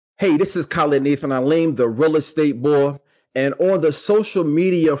Hey, this is Khalid Aleem, the real estate boy. And on the social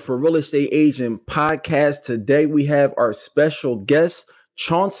media for Real Estate Agent podcast, today we have our special guest,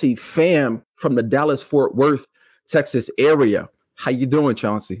 Chauncey Pham from the Dallas-Fort Worth, Texas area. How you doing,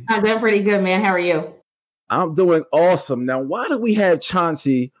 Chauncey? I'm doing pretty good, man. How are you? I'm doing awesome. Now, why do we have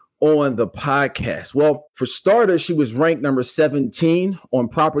Chauncey on the podcast? Well, for starters, she was ranked number 17 on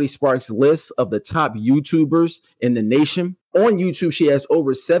PropertySparks list of the top YouTubers in the nation. On YouTube, she has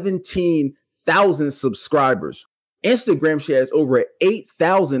over 17,000 subscribers. Instagram, she has over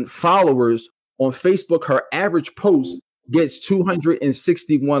 8,000 followers. On Facebook, her average post gets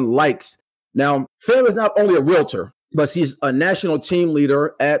 261 likes. Now, Pham is not only a realtor, but she's a national team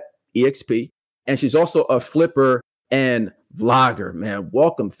leader at EXP, and she's also a flipper and vlogger. Man,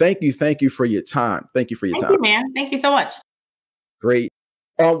 welcome. Thank you for your time. Thank you, man. Thank you so much. Great.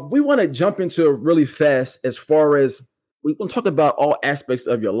 We want to jump into really fast as far as we're going to talk about all aspects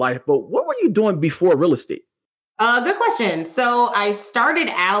of your life, but what were you doing before real estate? Good question. So I started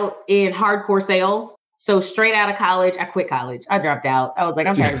out in hardcore sales. So straight out of college, I quit college. I dropped out. I was like,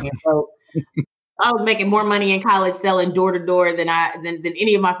 I'm tired of being broke. I was making more money in college selling door to door than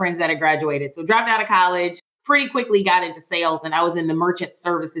any of my friends that had graduated. So dropped out of college, pretty quickly got into sales, and I was in the merchant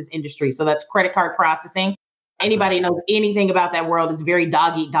services industry. So that's credit card processing. Anybody knows anything about that world, it's very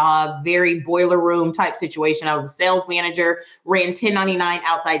dog eat dog, very boiler room type situation. I was a sales manager, ran 1099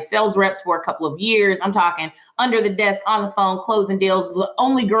 outside sales reps for a couple of years. I'm talking under the desk, on the phone, closing deals, the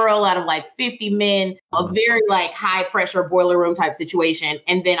only girl out of like 50 men, a very like high pressure boiler room type situation.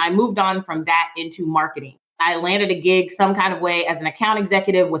 And then I moved on from that into marketing. I landed a gig some kind of way as an account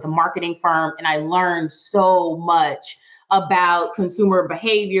executive with a marketing firm. And I learned so much about consumer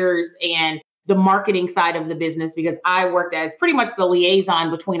behaviors and the marketing side of the business, because I worked as pretty much the liaison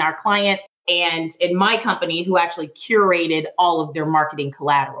between our clients and in my company who actually curated all of their marketing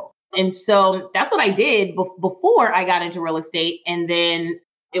collateral. And so that's what I did before I got into real estate. And then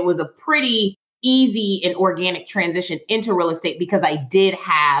it was a pretty easy and organic transition into real estate because I did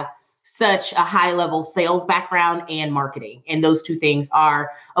have such a high level sales background and marketing. And those two things are,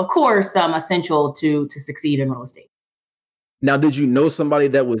 of course, essential to succeed in real estate. Now, did you know somebody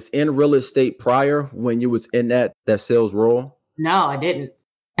that was in real estate prior when you was in that sales role? No, I didn't.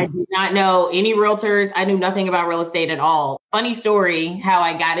 I did not know any realtors. I knew nothing about real estate at all. Funny story, how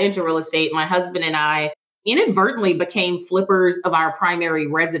I got into real estate. My husband and I inadvertently became flippers of our primary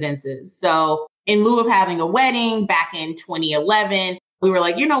residences. So in lieu of having a wedding back in 2011, we were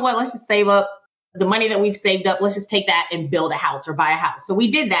like, you know what, let's just save up the money that we've saved up. Let's just take that and build a house or buy a house. So we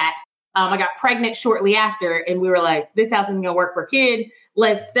did that. I got pregnant shortly after, and we were like, this house isn't going to work for a kid.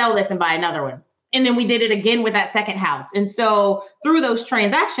 Let's sell this and buy another one. And then we did it again with that second house. And so through those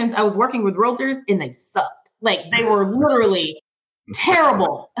transactions, I was working with realtors and they sucked. Like they were literally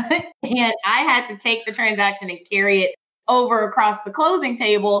terrible. And I had to take the transaction and carry it over across the closing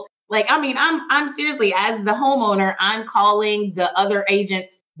table. Like, I mean, I'm seriously, as the homeowner, I'm calling the other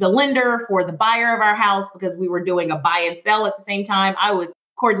agents, the lender for the buyer of our house, because we were doing a buy and sell at the same time. I was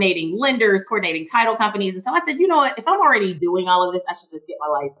coordinating lenders, coordinating title companies. And so I said, you know what, if I'm already doing all of this, I should just get my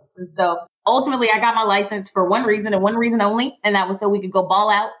license. And so ultimately I got my license for one reason and one reason only. And that was so we could go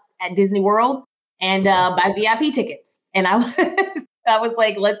ball out at Disney World and buy VIP tickets. And I was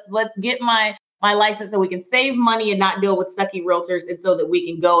like, let's get my license so we can save money and not deal with sucky realtors. And so that we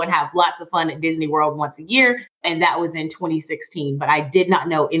can go and have lots of fun at Disney World once a year. And that was in 2016. But I did not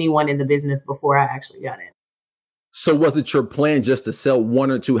know anyone in the business before I actually got in. So was it your plan just to sell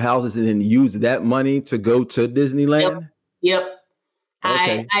one or two houses and then use that money to go to Disneyland? Yep.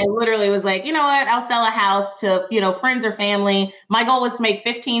 Okay. I literally was like, you know what? I'll sell a house to, friends or family. My goal was to make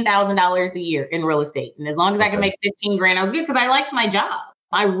 $15,000 a year in real estate. And as long as I could make 15 grand, I was good because I liked my job.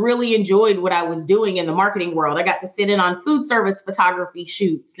 I really enjoyed what I was doing in the marketing world. I got to sit in on food service photography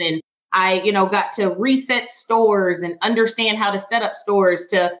shoots, and I, got to reset stores and understand how to set up stores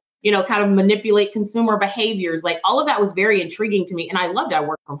to kind of manipulate consumer behaviors. Like all of that was very intriguing to me. And I loved it. I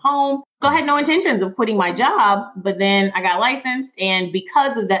worked from home. So I had no intentions of quitting my job, but then I got licensed. And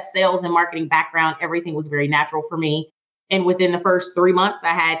because of that sales and marketing background, everything was very natural for me. And within the first 3 months,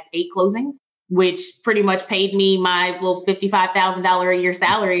 I had 8 closings, which pretty much paid me my little $55,000 a year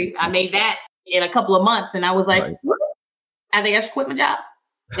salary. I made that in a couple of months. And I was like, I think I should quit my job.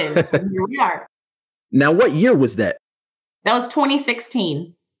 And here we are. Now, what year was that? That was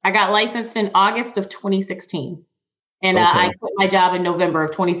 2016. I got licensed in August of 2016. And I quit my job in November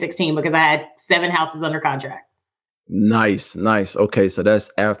of 2016 because I had 7 houses under contract. Nice. Okay, so that's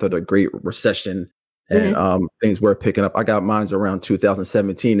after the Great Recession and things were picking up. I got mine around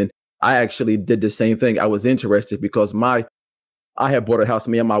 2017. And I actually did the same thing. I was interested because my I had bought a house,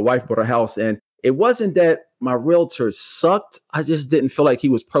 me and my wife bought a house, and it wasn't that my realtor sucked. I just didn't feel like he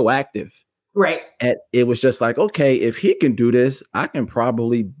was proactive. Right. And it was just like, okay, if he can do this, I can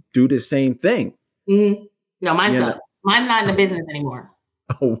probably do the same thing. Mm-hmm. No, mine's You not. know? Mine's not in the business anymore.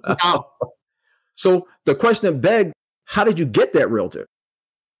 Oh, wow. No. So the question that begged, how did you get that realtor?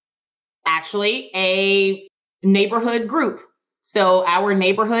 Actually, a neighborhood group. So our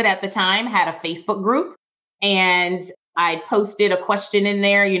neighborhood at the time had a Facebook group, and I posted a question in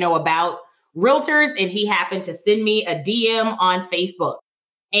there, about realtors, and he happened to send me a DM on Facebook.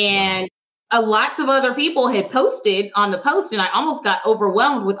 And lots of other people had posted on the post, and I almost got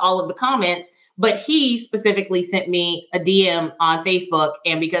overwhelmed with all of the comments. But he specifically sent me a DM on Facebook,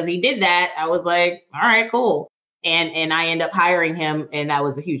 and because he did that, I was like, "All right, cool." And I end up hiring him, and that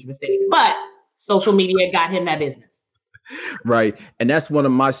was a huge mistake. But social media got him that business. Right. And that's one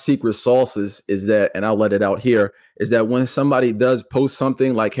of my secret sauces is that, and I'll let it out here, is that when somebody does post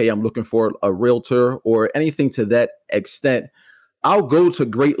something like, hey, I'm looking for a realtor or anything to that extent, I'll go to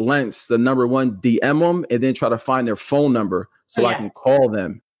great lengths the number one, DM them and then try to find their phone number so I can call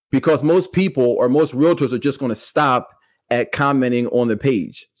them. Because most people or most realtors are just going to stop at commenting on the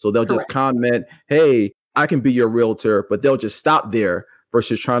page. So they'll just comment, hey, I can be your realtor, but they'll just stop there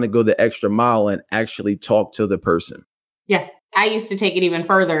versus trying to go the extra mile and actually talk to the person. Yeah. I used to take it even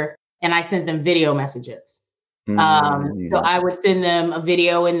further, and I sent them video messages. So I would send them a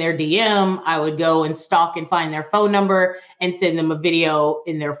video in their DM. I would go and stalk and find their phone number and send them a video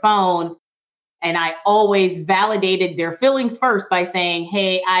in their phone. And I always validated their feelings first by saying,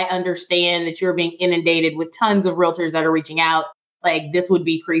 hey, I understand that you're being inundated with tons of realtors that are reaching out. Like, this would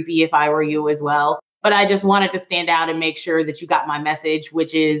be creepy if I were you as well. But I just wanted to stand out and make sure that you got my message,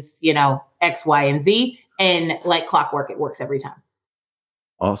 which is, X, Y, and Z. And like clockwork, it works every time.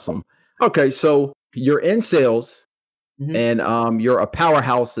 Awesome. Okay. So you're in sales and you're a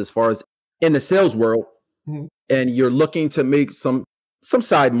powerhouse as far as in the sales world, and you're looking to make some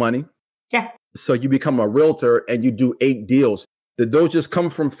side money. Yeah. So you become a realtor and you do 8 deals. Did those just come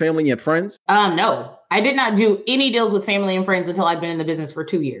from family and friends? No, I did not do any deals with family and friends until I've been in the business for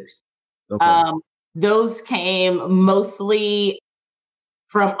 2 years. Okay. Those came mostly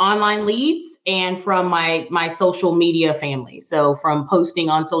from online leads and from my social media family. So from posting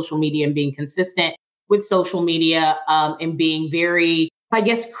on social media and being consistent with social media, and being very, I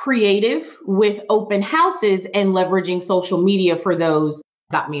guess, creative with open houses and leveraging social media for those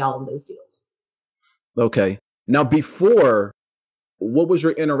got me all of those deals. Okay. Now, what was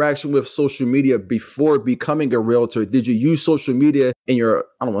your interaction with social media before becoming a realtor? Did you use social media in your,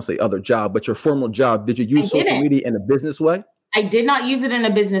 I don't want to say other job, but your formal job? Did you use social media in a business way? I did not use it in a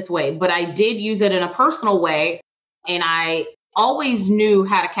business way, but I did use it in a personal way. And I always knew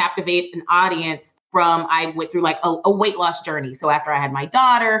how to captivate an audience I went through like a weight loss journey. So after I had my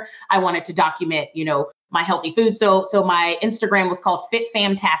daughter, I wanted to document, my healthy food. So my Instagram was called Fit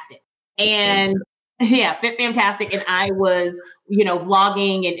Famtastic. And yeah, Fit Famtastic. And I was,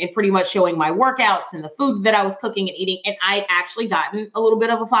 vlogging and pretty much showing my workouts and the food that I was cooking and eating. And I'd actually gotten a little bit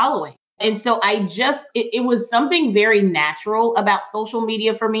of a following. And so it was something very natural about social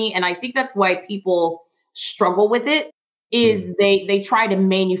media for me. And I think that's why people struggle with it is they try to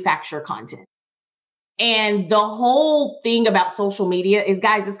manufacture content. And the whole thing about social media is,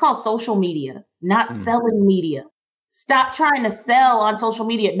 guys, it's called social media, not selling media. Stop trying to sell on social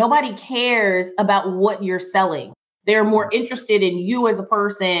media. Nobody cares about what you're selling. They're more interested in you as a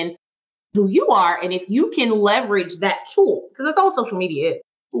person, who you are. And if you can leverage that tool, because that's all social media is,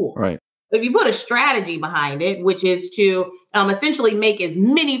 tool. Right. If you put a strategy behind it, which is to essentially make as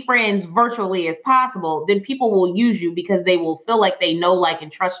many friends virtually as possible, then people will use you because they will feel like they know, like,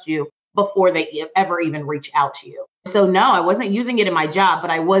 and trust you before they ever even reach out to you. So no, I wasn't using it in my job, but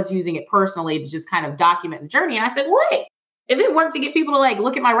I was using it personally to just kind of document the journey. And I said, wait, if it worked to get people to like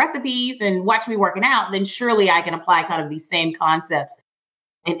look at my recipes and watch me working out, then surely I can apply kind of these same concepts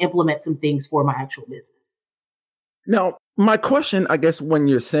and implement some things for my actual business. Now, my question, I guess, when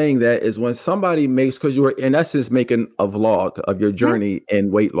you're saying that is when somebody makes, because you were in essence making a vlog of your journey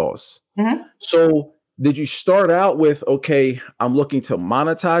in weight loss. So did you start out with, okay, I'm looking to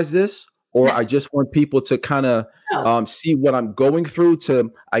monetize this, or I just want people to kind of see what I'm going through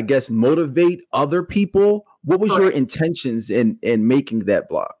to, I guess, motivate other people? What was your intentions in making that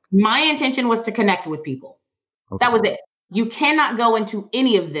blog? My intention was to connect with people. Okay. That was it. You cannot go into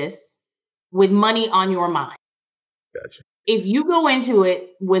any of this with money on your mind. Gotcha. If you go into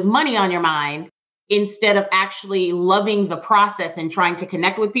it with money on your mind, instead of actually loving the process and trying to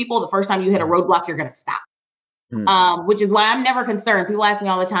connect with people, the first time you hit a roadblock, you're going to stop. Which is why I'm never concerned. People ask me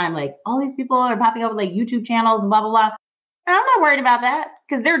all the time, like, all these people are popping up with like YouTube channels and blah, blah, blah. And I'm not worried about that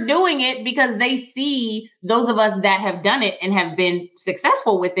because they're doing it because they see those of us that have done it and have been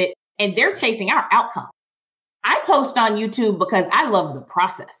successful with it, and they're chasing our outcome. I post on YouTube because I love the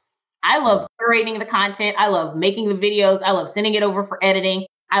process. I love curating the content. I love making the videos. I love sending it over for editing.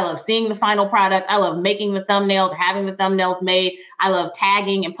 I love seeing the final product. I love making the thumbnails or having the thumbnails made. I love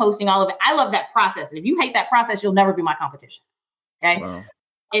tagging and posting all of it. I love that process. And if you hate that process, you'll never be my competition. Okay. Wow.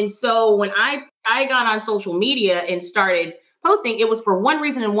 And so when I got on social media and started posting, it was for one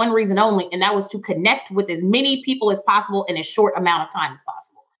reason and one reason only. And that was to connect with as many people as possible in a short amount of time as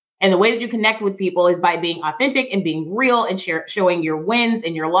possible. And the way that you connect with people is by being authentic and being real and showing your wins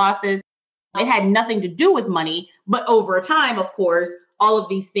and your losses. It had nothing to do with money, but over time, of course, all of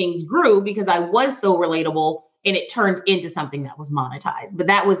these things grew because I was so relatable and it turned into something that was monetized. But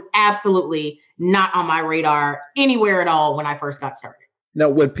that was absolutely not on my radar anywhere at all when I first got started. Now,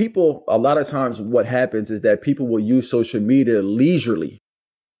 when people, a lot of times what happens is that people will use social media leisurely.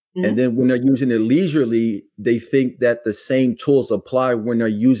 Mm-hmm. And then when they're using it leisurely, they think that the same tools apply when they're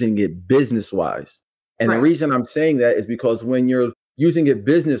using it business-wise. And right. The reason I'm saying that is because when you're using it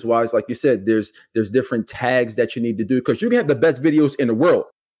business-wise, like you said, there's different tags that you need to do because you can have the best videos in the world.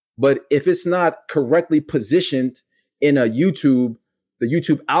 But if it's not correctly positioned in a YouTube, the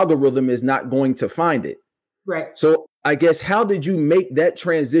YouTube algorithm is not going to find it. Right. So I guess, how did you make that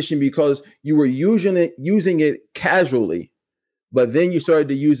transition? Because you were using it casually, but then you started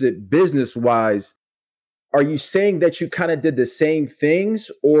to use it business-wise. Are you saying that you kind of did the same things,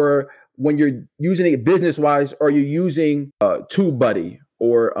 or when you're using it business-wise, are you using TubeBuddy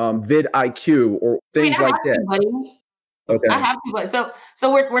or vidIQ or things like that? TubeBuddy. Okay. I have TubeBuddy.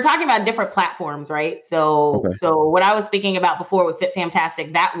 So we're talking about different platforms, right? So what I was speaking about before with Fit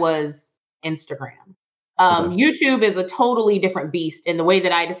Fantastic, that was Instagram. YouTube is a totally different beast. And the way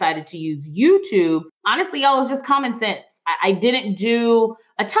that I decided to use YouTube, honestly, y'all, was just common sense. I didn't do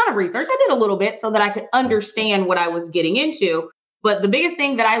a ton of research. I did a little bit so that I could understand what I was getting into. But the biggest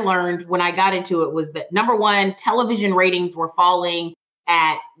thing that I learned when I got into it was that, number one, television ratings were falling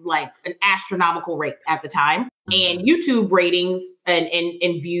at like an astronomical rate at the time. And YouTube ratings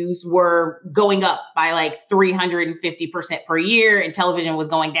and views were going up by like 350% per year. And television was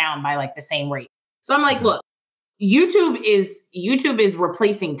going down by like the same rate. So I'm like, look, YouTube is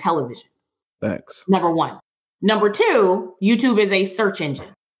replacing television. Thanks. Number one. Number two, YouTube is a search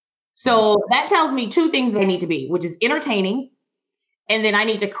engine. So that tells me two things they need to be, which is entertaining. And then I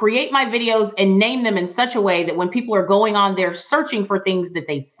need to create my videos and name them in such a way that when people are going on there searching for things that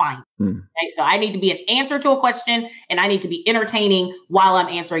they find. Okay? So I need to be an answer to a question, and I need to be entertaining while I'm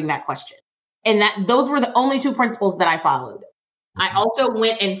answering that question. And those were the only two principles that I followed. I also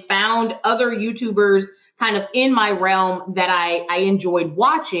went and found other YouTubers kind of in my realm that I enjoyed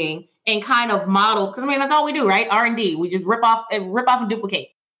watching and kind of modeled, because I mean, that's all we do, right? R&D. We just rip off and duplicate.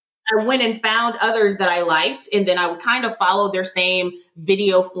 I went and found others that I liked, and then I would kind of follow their same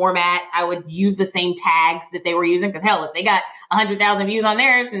video format. I would use the same tags that they were using, because hell, if they got 100,000 views on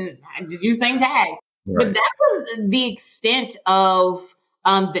theirs, then I just use the same tag. Right. But that was the extent of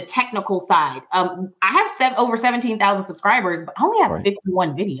the technical side. I have over 17,000 subscribers, but I only have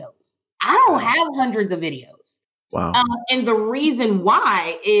 51 videos. I don't have hundreds of videos. Wow. And the reason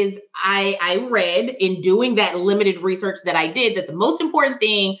why is I read in doing that limited research that I did that the most important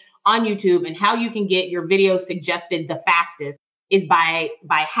thing on YouTube and how you can get your video suggested the fastest is by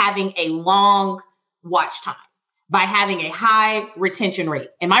having a long watch time, by having a high retention rate.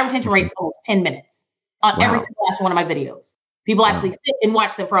 And my retention rate is almost 10 minutes on every single last one of my videos. People actually sit and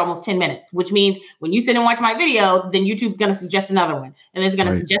watch them for almost 10 minutes, which means when you sit and watch my video, then YouTube's going to suggest another one, and it's going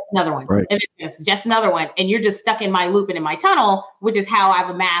to suggest another one, and it's going to suggest another one. And you're just stuck in my loop and in my tunnel, which is how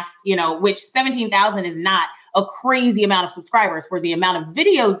I've amassed, which 17,000 is not a crazy amount of subscribers for the amount of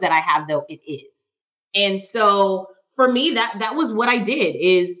videos that I have, though it is. And so for me, that was what I did.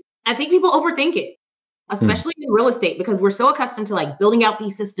 Is I think people overthink it, especially in real estate, because we're so accustomed to like building out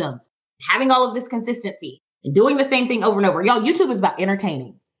these systems, having all of this consistency, and doing the same thing over and over. Y'all, YouTube is about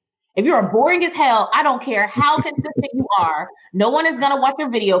entertaining. If you're boring as hell, I don't care how consistent you are. No one is going to watch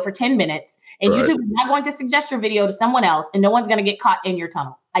your video for 10 minutes. And YouTube is not going to suggest your video to someone else. And no one's going to get caught in your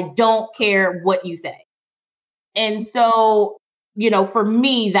tunnel. I don't care what you say. And so, for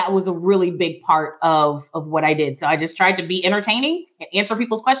me, that was a really big part of what I did. So I just tried to be entertaining and answer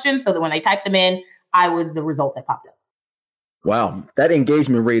people's questions so that when they typed them in, I was the result that popped up. Wow. That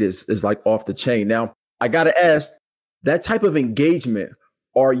engagement rate is like off the chain. Now, I got to ask, that type of engagement,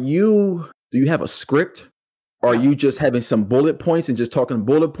 do you have a script? Are you just having some bullet points and just talking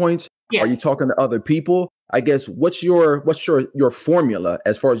bullet points? Yeah. Are you talking to other people? I guess, what's your formula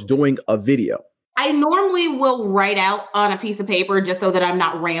as far as doing a video? I normally will write out on a piece of paper just so that I'm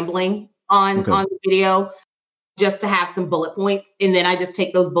not rambling on the video, just to have some bullet points. And then I just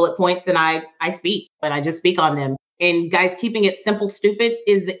take those bullet points and I speak, but I just speak on them. And guys, keeping it simple, stupid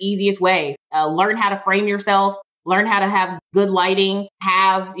is the easiest way. Learn how to frame yourself, learn how to have good lighting,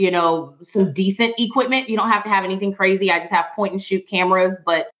 have, some decent equipment. You don't have to have anything crazy. I just have point and shoot cameras,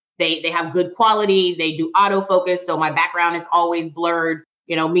 but they have good quality. They do autofocus. So my background is always blurred.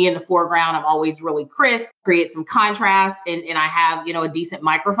 Me in the foreground, I'm always really crisp, create some contrast, and I have, a decent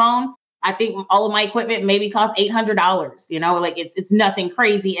microphone. I think all of my equipment maybe costs $800, like it's nothing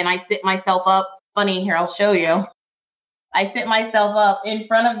crazy. And I sit myself up, funny, here, I'll show you. I sit myself up in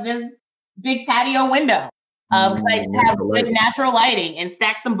front of this big patio window. Because I just have good natural lighting and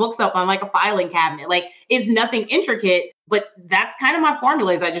stack some books up on like a filing cabinet. Like it's nothing intricate, but that's kind of my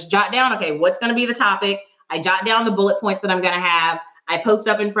formula is I just jot down, okay, what's going to be the topic? I jot down the bullet points that I'm going to have. I post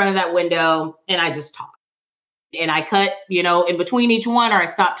up in front of that window and I just talk. And I cut, in between each one, or I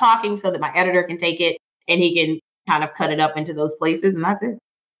stop talking so that my editor can take it and he can kind of cut it up into those places. And that's it.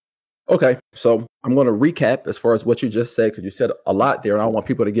 Okay. So I'm going to recap as far as what you just said, because you said a lot there and I don't want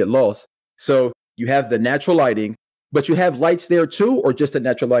people to get lost. So you have the natural lighting, but you have lights there too, or just the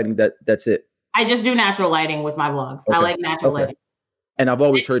natural lighting that's it? I just do natural lighting with my vlogs. Okay. I like natural lighting. And I've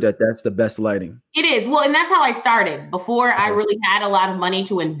always heard that that's the best lighting. It is. Well, and that's how I started. Before I really had a lot of money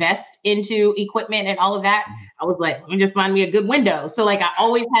to invest into equipment and all of that, I was like, let me just find me a good window. So like I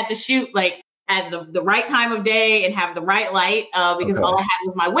always had to shoot like at the right time of day and have the right light because all I had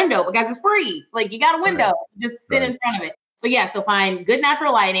was my window because it's free. Like you got a window, just sit in front of it. So yeah, so find good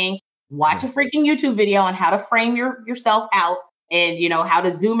natural lighting, watch a freaking YouTube video on how to frame yourself out and how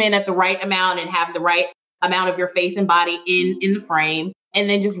to zoom in at the right amount and have the right amount of your face and body in the frame, and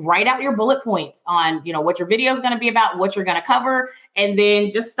then just write out your bullet points on, what your video is going to be about, what you're going to cover, and then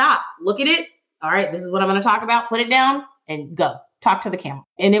just stop, look at it. All right, this is what I'm going to talk about. Put it down and go talk to the camera.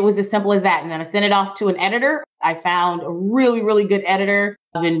 And it was as simple as that. And then I sent it off to an editor. I found a really, really good editor.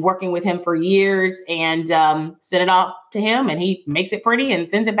 I've been working with him for years and sent it off to him and he makes it pretty and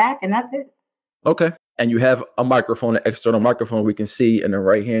sends it back. And that's it. Okay. And you have a microphone, an external microphone we can see in the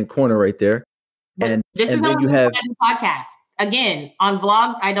right-hand corner right there. And this is how you have podcast. Again, on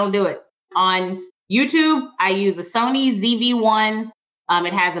vlogs, I don't do it. On YouTube, I use a Sony ZV-1.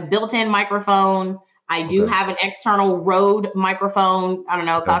 It has a built-in microphone. I do have an external Rode microphone. I don't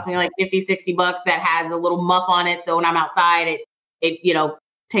know, it cost me like $50, $60 that has a little muff on it. So when I'm outside, it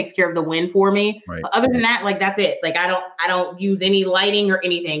takes care of the wind for me. Right. But other than that, like that's it. Like I don't use any lighting or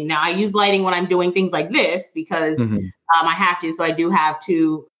anything. Now I use lighting when I'm doing things like this because I have to. So I do have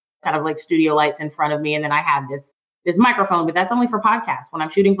two kind of like studio lights in front of me. And then I have this microphone, but that's only for podcasts. When I'm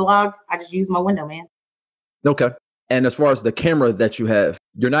shooting vlogs, I just use my window, man. Okay. And as far as the camera that you have,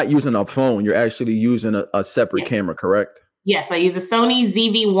 you're not using a phone. You're actually using a separate camera, correct? Yes. I use a Sony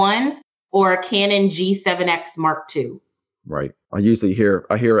ZV-1 or a Canon G7X Mark II. Right. I hear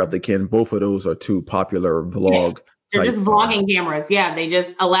of the Canon. Both of those are two popular vlog. They're just vlogging cameras. Yeah. They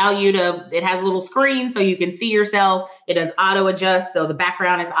just allow you it has a little screen so you can see yourself. It does auto adjust. So the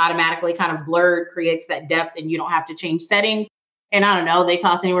background is automatically kind of blurred, creates that depth and you don't have to change settings. And I don't know, they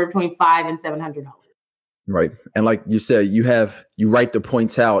cost anywhere between $500 and $700. Right. And like you said, you write the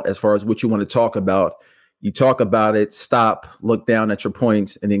points out as far as what you want to talk about. You talk about it, stop, look down at your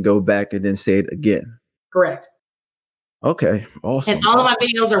points and then go back and then say it again. Correct. Okay. Awesome. And all of my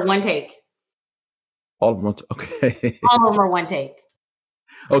videos are one take. All of them. Okay. All of them are one take.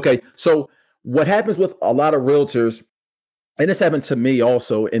 Okay. So what happens with a lot of realtors, and this happened to me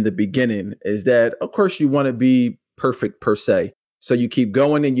also in the beginning, is that, of course, you want to be perfect per se. So you keep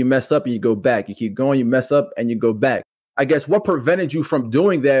going and you mess up and you go back. You keep going, you mess up and you go back. I guess what prevented you from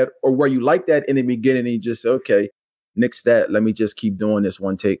doing that, or were you like that in the beginning and you just, okay, nix that. Let me just keep doing this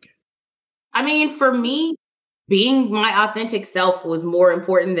one take. I mean, for me, being my authentic self was more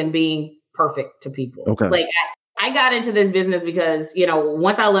important than being perfect to people. Okay. Like I got into this business because,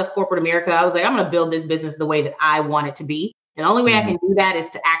 once I left corporate America, I was like, I'm going to build this business the way that I want it to be. And the only way I can do that is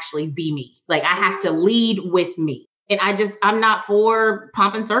to actually be me. Like I have to lead with me. And I'm not for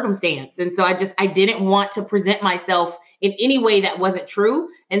pomp and circumstance. And so I didn't want to present myself in any way that wasn't true.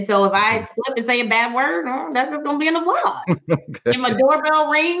 And so if I slip and say a bad word, that's just going to be in the vlog. Okay. If my doorbell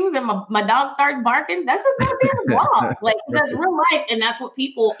rings and my dog starts barking, that's just going to be in the vlog. Like that's real life. And that's what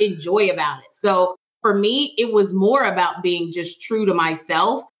people enjoy about it. So for me, it was more about being just true to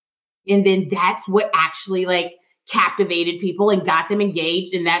myself. And then that's what actually captivated people and got them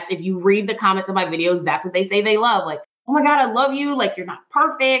engaged. And that's, if you read the comments of my videos, that's what they say they love. Like, oh my God, I love you. Like, you're not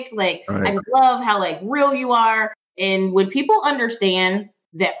perfect. Like, right. I just love how real you are. And when people understand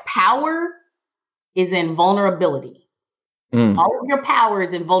that power is in vulnerability. All of your power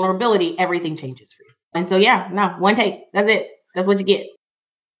is in vulnerability. Everything changes for you. And so, yeah, no, one take. That's it. That's what you get.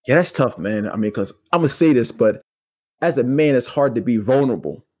 Yeah, that's tough, man. I mean, because I'm going to say this, but as a man, it's hard to be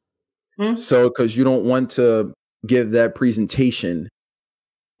vulnerable. So, because you don't want to give that presentation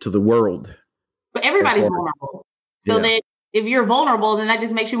to the world. But everybody's vulnerable. So that if you're vulnerable, then that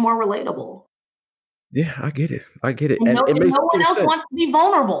just makes you more relatable. Yeah, I get it. I get it. And it makes no one else sense. wants to be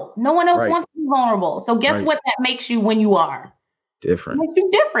vulnerable. No one else wants to be vulnerable. So guess what that makes you when you are? Different. It makes you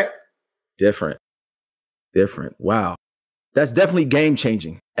different. Different. Wow. That's definitely game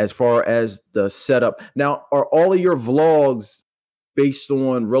changing as far as the setup. Now, are all of your vlogs based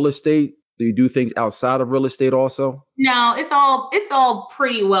on real estate? Do you do things outside of real estate also? No, it's all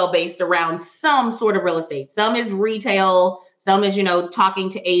pretty well based around some sort of real estate. Some is retail, some is, talking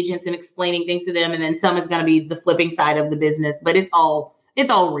to agents and explaining things to them, and then some is going to be the flipping side of the business, but it's all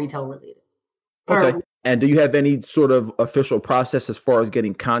retail related. Okay. And do you have any sort of official process as far as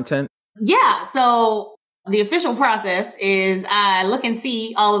getting content? Yeah. So the official process is I look and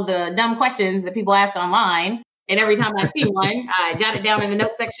see all of the dumb questions that people ask online. And every time I see one, I jot it down in the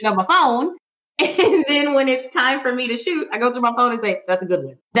note section of my phone. And then when it's time for me to shoot, I go through my phone and say, that's a good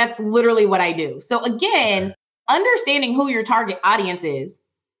one. That's literally what I do. So again, understanding who your target audience is,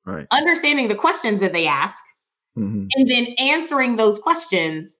 understanding the questions that they ask, and then answering those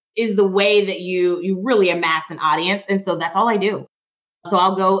questions is the way that you really amass an audience. And so that's all I do. So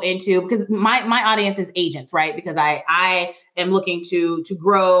I'll go into, because my audience is agents, right? Because I am looking to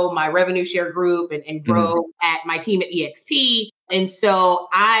grow my revenue share group and grow at my team at EXP. And so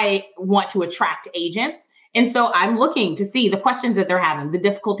I want to attract agents. And so I'm looking to see the questions that they're having, the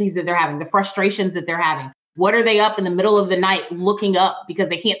difficulties that they're having, the frustrations that they're having. What are they up in the middle of the night looking up because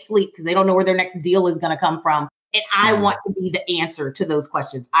they can't sleep because they don't know where their next deal is going to come from? And I want to be the answer to those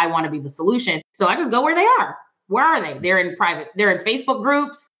questions. I want to be the solution. So I just go where they are. Where are they? They're in Facebook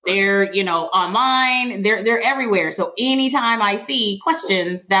groups. They're, online. They're everywhere. So anytime I see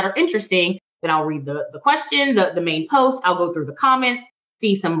questions that are interesting, then I'll read the question, the main post. I'll go through the comments,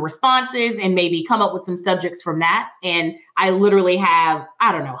 see some responses, and maybe come up with some subjects from that. And I literally have,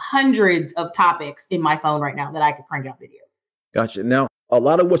 hundreds of topics in my phone right now that I could crank out videos. Gotcha. Now, a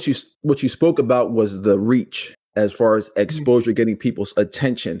lot of what you spoke about was the reach as far as exposure, getting people's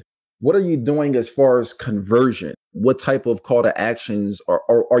attention. What are you doing as far as conversion? What type of call to actions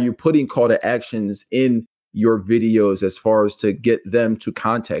are you putting call to actions in your videos as far as to get them to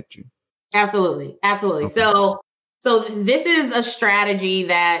contact you? Absolutely. Absolutely. Okay. So this is a strategy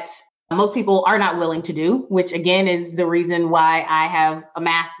that most people are not willing to do, which again is the reason why I have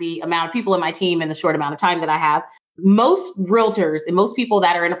amassed the amount of people in my team in the short amount of time that I have. Most realtors and most people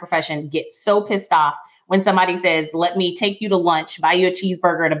that are in a profession get so pissed off when somebody says, let me take you to lunch, buy you a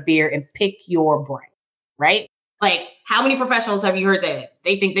cheeseburger and a beer and pick your brain, right? Like, how many professionals have you heard say that?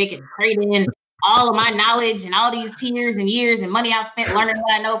 They think they can trade in all of my knowledge and all these years and years and money I've spent learning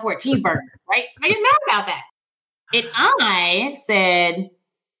what I know for a cheeseburger, right? I get mad about that. And I said,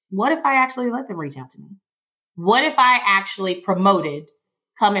 what if I actually let them reach out to me? What if I actually promoted,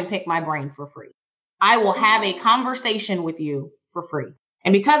 come and pick my brain for free? I will have a conversation with you for free.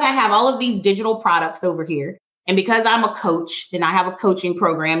 And because I have all of these digital products over here, and because I'm a coach and I have a coaching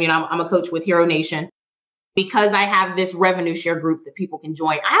program, I'm a coach with Hero Nation, because I have this revenue share group that people can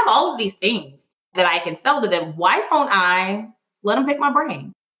join, I have all of these things that I can sell to them. Why don't I let them pick my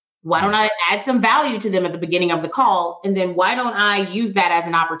brain? Why don't I add some value to them at the beginning of the call? And then why don't I use that as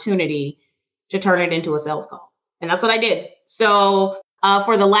an opportunity to turn it into a sales call? And that's what I did. So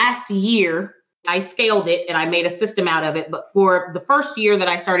for the last year, I scaled it and I made a system out of it. But for the first year that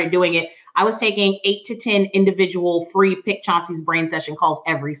I started doing it, I was taking 8 to 10 individual free Pick Chauncey's Brain session calls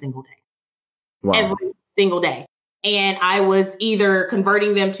every single day. Wow. Every single day. And I was either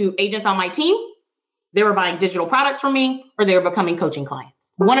converting them to agents on my team, they were buying digital products from me, or they were becoming coaching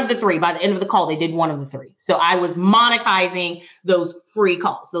clients. One of the three. By the end of the call, they did one of the three. So I was monetizing those free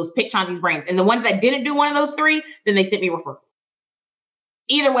calls, those Pick Chauncey's Brains. And the ones that didn't do one of those three, then they sent me referrals.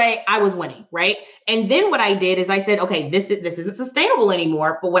 Either way, I was winning, right? And then what I did is I said, okay, this isn't sustainable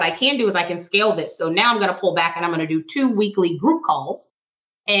anymore, but what I can do is I can scale this. So now I'm going to pull back and I'm going to do 2 weekly group calls.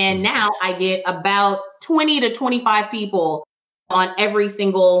 And now I get about 20 to 25 people on every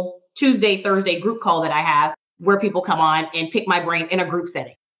single Tuesday, Thursday group call that I have, where people come on and pick my brain in a group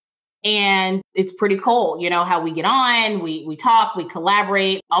setting. And it's pretty cool, how we get on, we talk, we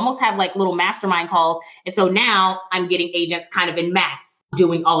collaborate, almost have like little mastermind calls. And so now I'm getting agents kind of en masse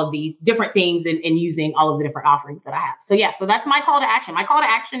doing all of these different things and using all of the different offerings that I have. So yeah, so that's my call to action. My call to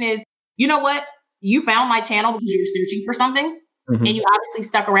action is, you know what? You found my channel because you're searching for something. and you obviously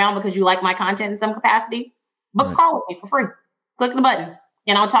stuck around because you like my content in some capacity, book Right. call with me for free. Click the button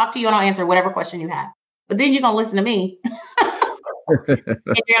and I'll talk to you and I'll answer whatever question you have. But then you're going to listen to me and you're going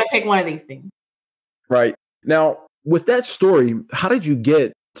to pick one of these things. Right. Now, with that story, how did you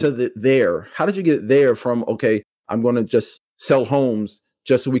get to there? How did you get there from, okay, I'm going to just sell homes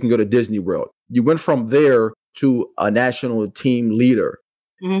just so we can go to Disney World? You went from there to a national team leader.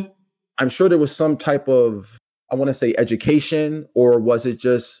 Mm-hmm. I'm sure there was some type of, I want to say education, or was it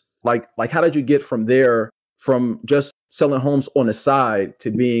just like how did you get from there, from just selling homes on the side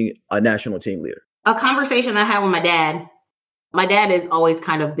to being a national team leader? A conversation I had with my dad. My dad has always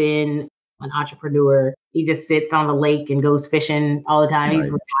kind of been an entrepreneur. He just sits on the lake and goes fishing all the time. He's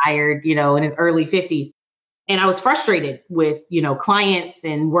Right. retired, in his early 50s. And I was frustrated with, clients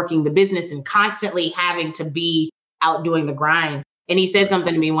and working the business and constantly having to be out doing the grind. And he said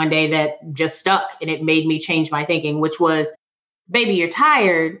something to me one day that just stuck and it made me change my thinking, which was, baby, you're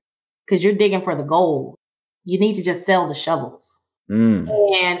tired because you're digging for the gold. You need to just sell the shovels. Mm.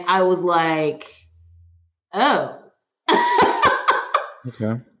 And I was like, oh.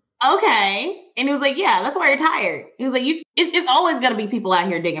 Okay. Okay. And he was like, yeah, that's why you're tired. He was like, it's always going to be people out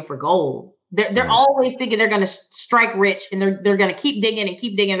here digging for gold. They're Right. always thinking they're going to strike rich and they're going to keep digging and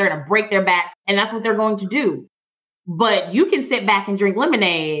keep digging. They're going to break their backs. And that's what they're going to do. But you can sit back and drink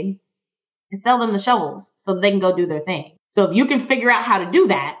lemonade and sell them the shovels so they can go do their thing. So if you can figure out how to do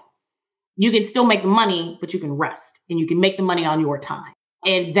that, you can still make the money, but you can rest and you can make the money on your time.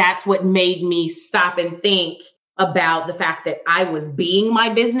 And that's what made me stop and think about the fact that I was being my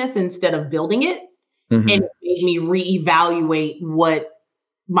business instead of building it. Mm-hmm. And it made me reevaluate what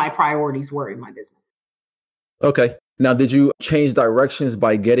my priorities were in my business. Okay. Now, did you change directions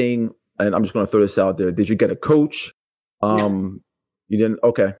by getting, and I'm just going to throw this out there, did you get a coach? No. You didn't?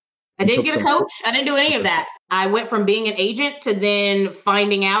 Okay. I didn't get a coach. I didn't do any of that. I went from being an agent to then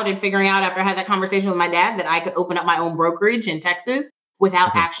finding out and figuring out after I had that conversation with my dad that I could open up my own brokerage in Texas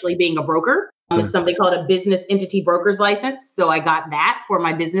without actually being a broker. It's something called a business entity broker's license. So I got that for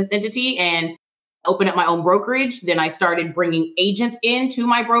my business entity and opened up my own brokerage. Then I started bringing agents into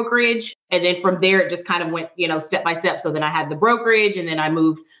my brokerage. And then from there, it just kind of went, step by step. So then I had the brokerage and then I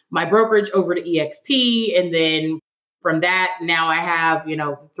moved my brokerage over to EXP. And then from that, now I have,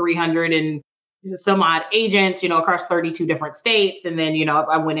 300 and some odd agents, across 32 different states. And then,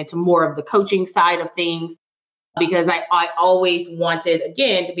 I went into more of the coaching side of things because I always wanted,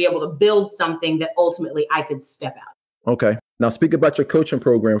 again, to be able to build something that ultimately I could step out. Okay. Now, speak about your coaching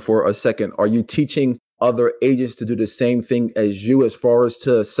program for a second. Are you teaching other agents to do the same thing as you as far as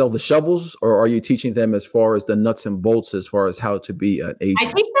to sell the shovels, or are you teaching them as far as the nuts and bolts as far as how to be an agent? I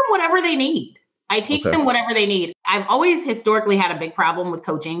teach them whatever they need. I've always historically had a big problem with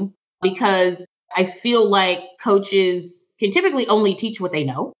coaching because I feel like coaches can typically only teach what they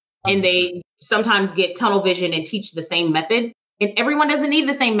know. And they sometimes get tunnel vision and teach the same method. And everyone doesn't need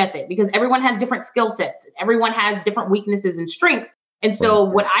the same method because everyone has different skill sets. Everyone has different weaknesses and strengths. And so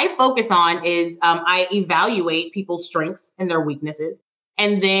what I focus on is I evaluate people's strengths and their weaknesses.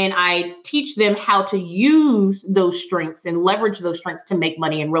 And then I teach them how to use those strengths and leverage those strengths to make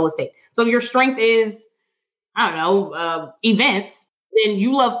money in real estate. So if your strength is, events, then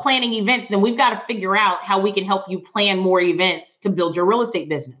you love planning events, then we've got to figure out how we can help you plan more events to build your real estate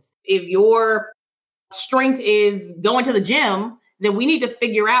business. If your strength is going to the gym, then we need to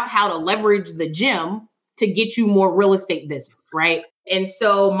figure out how to leverage the gym to get you more real estate business, right? And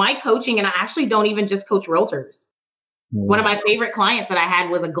so my coaching, and I actually don't even just coach realtors. One of my favorite clients that I had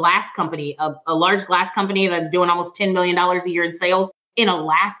was a glass company, a large glass company that's doing almost $10 million a year in sales in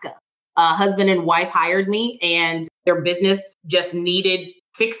Alaska. Husband and wife hired me and their business just needed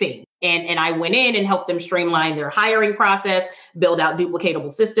fixing. And I went in and helped them streamline their hiring process, build out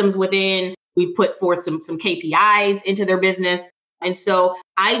duplicatable systems within. We put forth some KPIs into their business. And so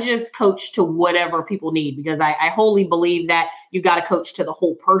I just coach to whatever people need because I wholly believe that you got to coach to the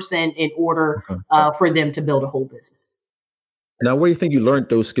whole person in order for them to build a whole business. Now, where do you think you learned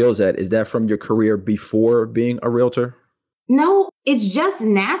those skills at? Is that from your career before being a realtor? No, it's just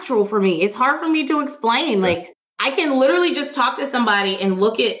natural for me. It's hard for me to explain. Like I can literally just talk to somebody and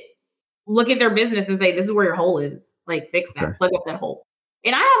look at their business and say, this is where your hole is. Like fix that, plug up that hole.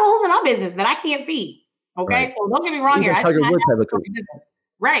 And I have holes in my business that I can't see. Okay. Right. So don't get me wrong here.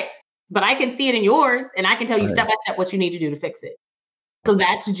 Right. But I can see it in yours and I can tell you step by step what you need to do to fix it. So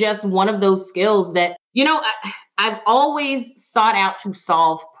that's just one of those skills that, I've always sought out to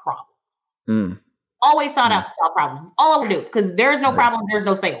solve problems. Always sought out to solve problems. It's all I would do because there's no problem, there's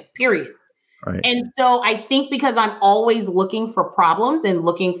no sale, period. Right. And so I think because I'm always looking for problems and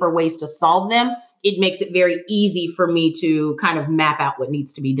looking for ways to solve them, it makes it very easy for me to kind of map out what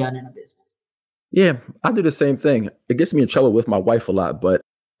needs to be done in a business. Yeah, I do the same thing. It gets me in trouble with my wife a lot, but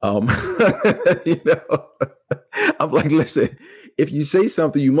um, you know, I'm like, listen, if you say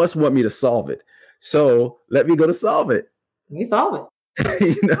something, you must want me to solve it. So let me go to solve it. Let me solve it.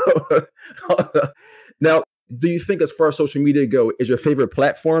 You know. Now, do you think, as far as social media go, is your favorite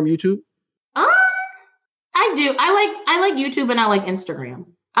platform YouTube? Um, I do. I like YouTube and I like Instagram.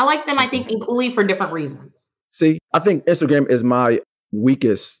 I like them, I think, equally for different reasons. See, I think Instagram is my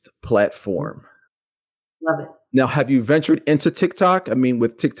weakest platform. Love it. Now, have you ventured into TikTok? I mean,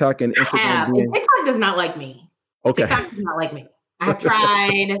 with TikTok and Instagram being TikTok does not like me. okay. TikTok does not like me. I've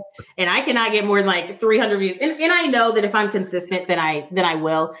tried and I cannot get more than like 300 views. And I know that if I'm consistent, then I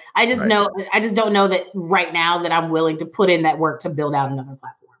will. I just don't know that right now that I'm willing to put in that work to build out another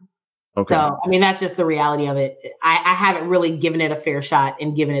platform. Okay. So, I mean, that's just the reality of it. I haven't really given it a fair shot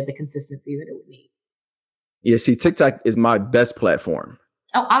and given it the consistency that it would need. Yeah, see, TikTok is my best platform.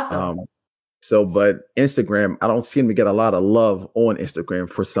 Oh, awesome. But Instagram, I don't seem to get a lot of love on Instagram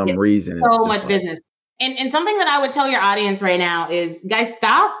for some reason. So much business. And something that I would tell your audience right now is, guys,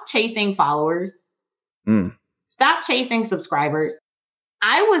 stop chasing followers. Stop chasing subscribers.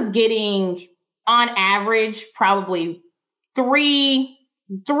 I was getting, on average, probably three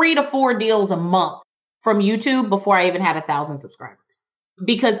to four deals a month from YouTube before I even had 1,000 subscribers.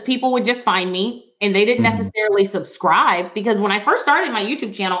 Because people would just find me and they didn't necessarily subscribe, because when I first started my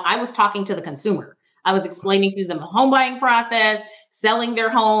YouTube channel, I was talking to the consumer. I was explaining to them the home buying process, selling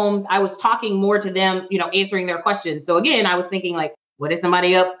their homes. I was talking more to them, answering their questions. So again, I was thinking like, what is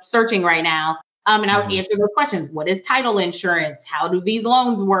somebody up searching right now? And I would answer those questions. What is title insurance? How do these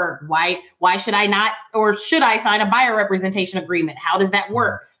loans work? Why should I not, or should I sign a buyer representation agreement? How does that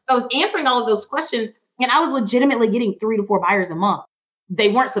work? So I was answering all of those questions, and I was legitimately getting 3 to 4 buyers a month. They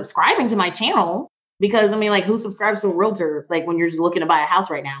weren't subscribing to my channel because, I mean, like, who subscribes to a realtor, like, when you're just looking to buy a house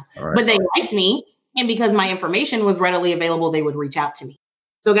right now? Right. But they liked me. And because my information was readily available, they would reach out to me.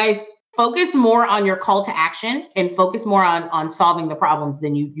 So guys, focus more on your call to action and focus more on solving the problems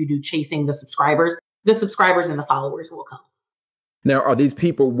than you do chasing the subscribers. The subscribers and the followers will come. Now, were these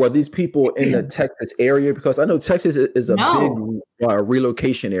people in the Texas area? Because I know Texas is a big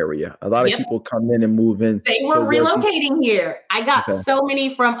relocation area. A lot of people come in and move in. They were relocating here. I got so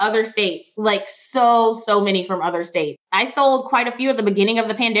many from other states, like so many from other states. I sold quite a few at the beginning of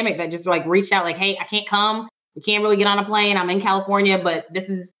the pandemic that just like reached out like, hey, I can't come. We can't really get on a plane. I'm in California, but this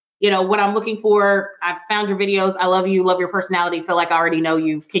is, what I'm looking for. I found your videos. I love you. Love your personality. Feel like I already know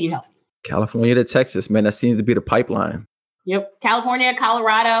you. Can you help me? California to Texas, man. That seems to be the pipeline. Yep. California,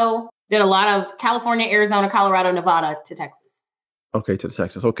 Colorado, did a lot of California, Arizona, Colorado, Nevada to Texas. Okay, to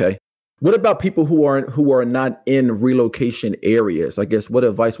Texas. Okay. What about people who are not in relocation areas? I guess, what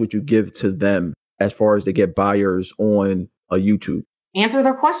advice would you give to them as far as to get buyers on a YouTube? Answer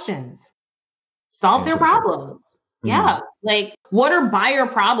their questions. Solve their problems. Yeah. Like, what are buyer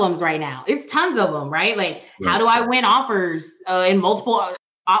problems right now? It's tons of them, right? Like, how do I win offers in multiple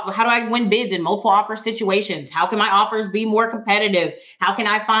how do I win bids in multiple offer situations? How can my offers be more competitive? How can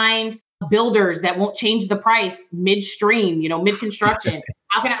I find builders that won't change the price midstream, mid-construction?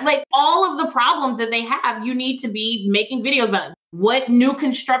 How can I, like, all of the problems that they have, you need to be making videos about it. What new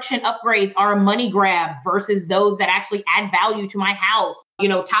construction upgrades are a money grab versus those that actually add value to my house?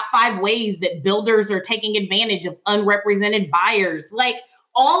 Top 5 ways that builders are taking advantage of unrepresented buyers. Like,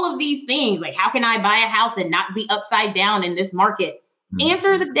 all of these things, like, how can I buy a house and not be upside down in this market?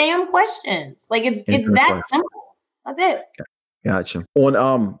 Answer the damn questions. Like, it's that simple. That's it. Gotcha.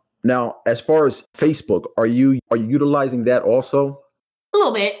 On now, as far as Facebook, are you utilizing that also? A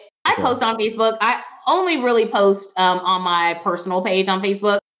little bit. I post on Facebook. I only really post on my personal page on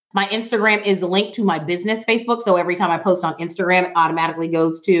Facebook. My Instagram is linked to my business Facebook. So every time I post on Instagram, it automatically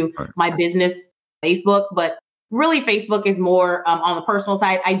goes to my business Facebook. But really, Facebook is more on the personal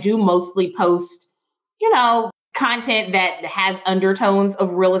side. I do mostly post, content that has undertones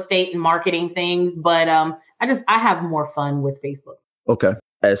of real estate and marketing things. But I have more fun with Facebook. Okay.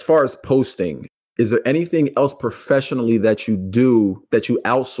 As far as posting, is there anything else professionally that you do that you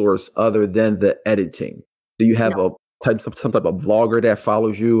outsource other than the editing? Do you have some type of vlogger that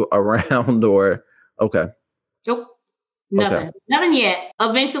follows you around, or okay? Nope. Nothing yet.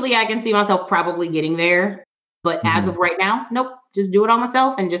 Eventually I can see myself probably getting there. But as of right now, nope. Just do it on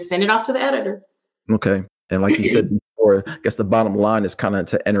myself and just send it off to the editor. Okay. And like you said before, I guess the bottom line is kind of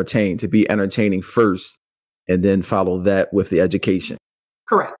to be entertaining first and then follow that with the education.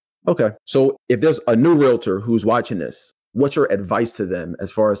 Correct. Okay. So if there's a new realtor who's watching this what's your advice to them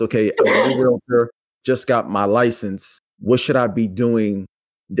as far as, okay, I'm a new realtor, just got my license. What should I be doing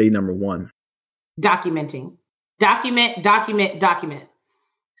day number one? Documenting. Document.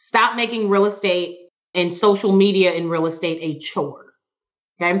 Stop making real estate and social media in real estate a chore.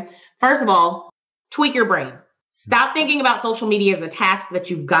 Okay. First of all, tweak your brain. Stop thinking about social media as a task that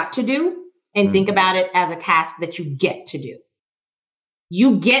you've got to do and think about it as a task that you get to do.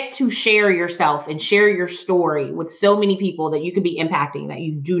 You get to share yourself and share your story with so many people that you could be impacting that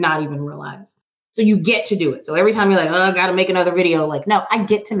you do not even realize. So you get to do it. So every time you're like, oh, I got to make another video. Like, no, I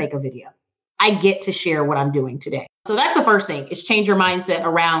get to make a video. I get to share what I'm doing today. So that's the first thing, is change your mindset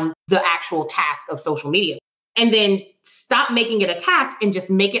around the actual task of social media. And then stop making it a task and just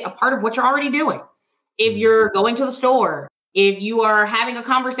make it a part of what you're already doing. If you're going to the store, if you are having a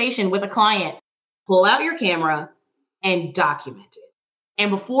conversation with a client, pull out your camera and document it.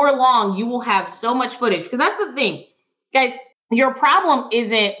 And before long, you will have so much footage, because that's the thing, guys. Your problem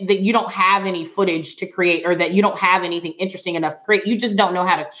isn't that you don't have any footage to create or that you don't have anything interesting enough to create. You just don't know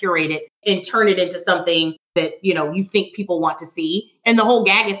how to curate it and turn it into something that, you think people want to see. And the whole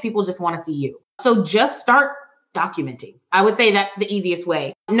gag is people just want to see you. So just start documenting. I would say that's the easiest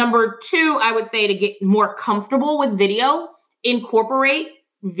way. Number two, I would say, to get more comfortable with video, incorporate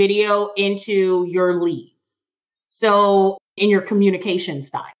video into your leads. So in your communication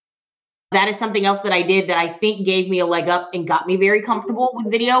style. That is something else that I did that I think gave me a leg up and got me very comfortable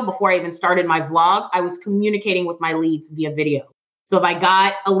with video. Before I even started my vlog, I was communicating with my leads via video. So if I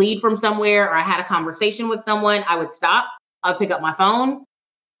got a lead from somewhere or I had a conversation with someone, I would stop. I'd pick up my phone.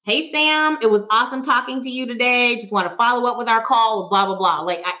 Hey, Sam, it was awesome talking to you today. Just want to follow up with our call, blah, blah, blah.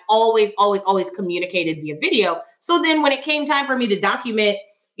 Like, I always communicated via video. So then when it came time for me to document,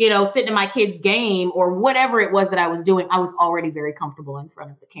 sitting in my kid's game or whatever it was that I was doing, I was already very comfortable in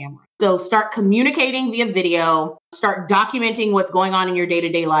front of the camera. So start communicating via video, start documenting what's going on in your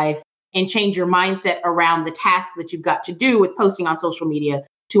day-to-day life, and change your mindset around the task that you've got to do with posting on social media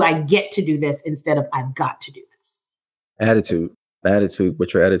to I get to do this instead of I've got to do this. Attitude.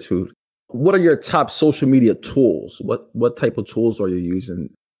 What's your attitude? What are your top social media tools? What type of tools are you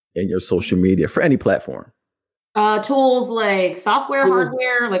using in your social media for any platform? Tools like software,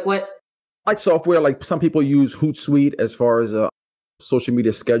 hardware, like what? Like software, like some people use Hootsuite as far as a social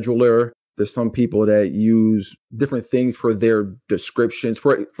media scheduler. There's some people that use different things for their descriptions.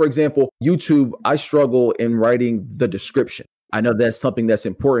 For example, YouTube, I struggle in writing the description. I know that's something that's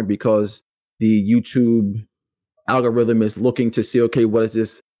important because the YouTube algorithm is looking to see, okay, what is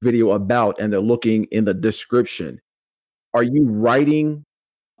this video about? And they're looking in the description. Are you writing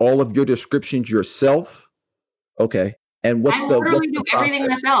all of your descriptions yourself? Okay. And I literally do everything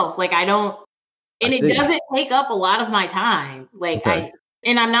myself. Like it doesn't take up a lot of my time. Like okay.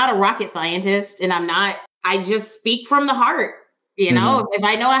 I'm not a rocket scientist and I just speak from the heart. If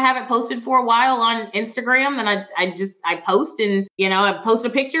I know I haven't posted for a while on Instagram, then I post and, I post a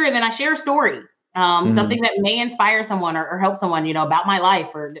picture and then I share a story. Something that may inspire someone or help someone, about my life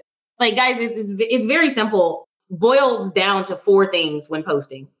or like, guys, it's very simple. Boils down to 4 things when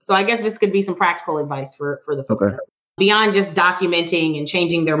posting. So I guess this could be some practical advice for the folks. Okay. Beyond just documenting and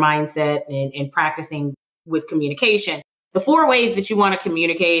changing their mindset and practicing with communication. The 4 ways that you want to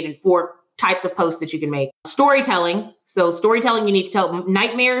communicate and 4 types of posts that you can make. Storytelling. So storytelling, you need to tell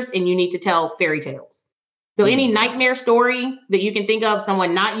nightmares and you need to tell fairy tales. So any nightmare story that you can think of,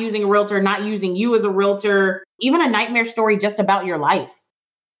 someone not using a realtor, not using you as a realtor, even a nightmare story just about your life,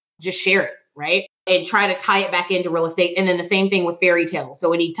 just share it, right? And try to tie it back into real estate. And then the same thing with fairy tales.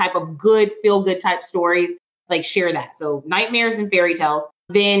 So any type of good, feel good type stories, like share that. So nightmares and fairy tales.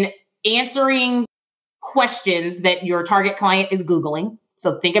 Then answering questions that your target client is Googling.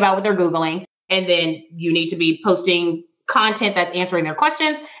 So think about what they're Googling. And then you need to be posting content that's answering their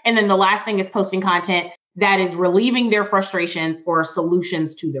questions. And then the last thing is posting content that is relieving their frustrations or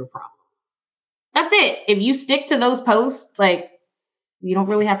solutions to their problems. That's it. If you stick to those posts, like you don't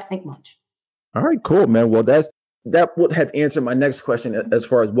really have to think much. All right, cool, man. Well, that would have answered my next question as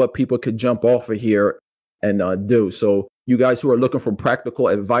far as what people could jump off of here and do. So you guys who are looking for practical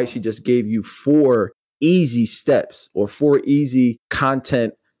advice, he just gave you 4 easy steps or 4 easy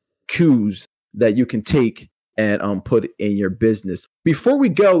content cues that you can take and put in your business. Before we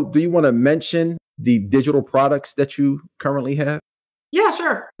go, do you want to mention the digital products that you currently have? Yeah,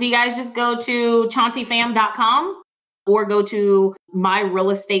 sure. You guys just go to chaunceypham.com or go to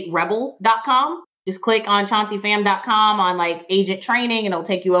myrealestaterebel.com. Just click on chaunceypham.com on like agent training and it'll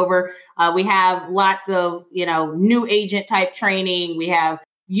take you over. We have lots of, new agent type training. We have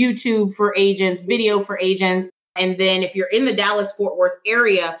YouTube for agents, video for agents. And then if you're in the Dallas-Fort Worth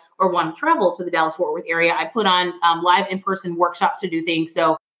area or want to travel to the Dallas-Fort Worth area, I put on live in-person workshops to do things.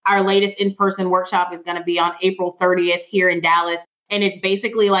 So our latest in-person workshop is going to be on April 30th here in Dallas. And it's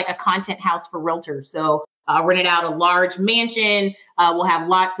basically like a content house for realtors. So rented out a large mansion. We'll have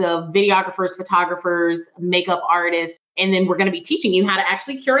lots of videographers, photographers, makeup artists. And then we're going to be teaching you how to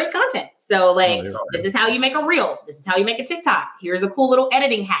actually curate content. So like, this is how you make a reel. This is how you make a TikTok. Here's a cool little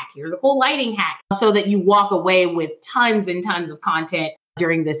editing hack. Here's a cool lighting hack, so that you walk away with tons and tons of content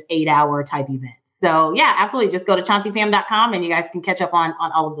during this 8-hour type event. So yeah, absolutely. Just go to chaunceypham.com and you guys can catch up on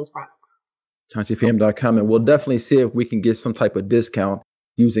all of those products. chaunceypham.com. And we'll definitely see if we can get some type of discount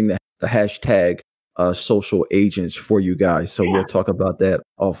using the hashtag social agents for you guys. So we'll talk about that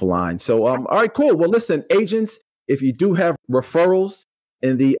offline. So, all right, cool. Well, listen, agents, if you do have referrals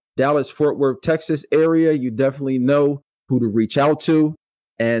in the Dallas-Fort Worth, Texas area, you definitely know who to reach out to.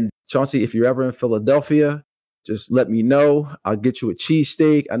 And Chauncey, if you're ever in Philadelphia, just let me know. I'll get you a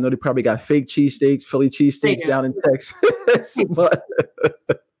cheesesteak. I know they probably got fake cheesesteaks, Philly cheesesteaks down in Texas. But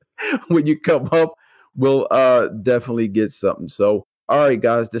when you come up, we'll definitely get something. So, all right,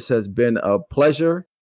 guys, this has been a pleasure.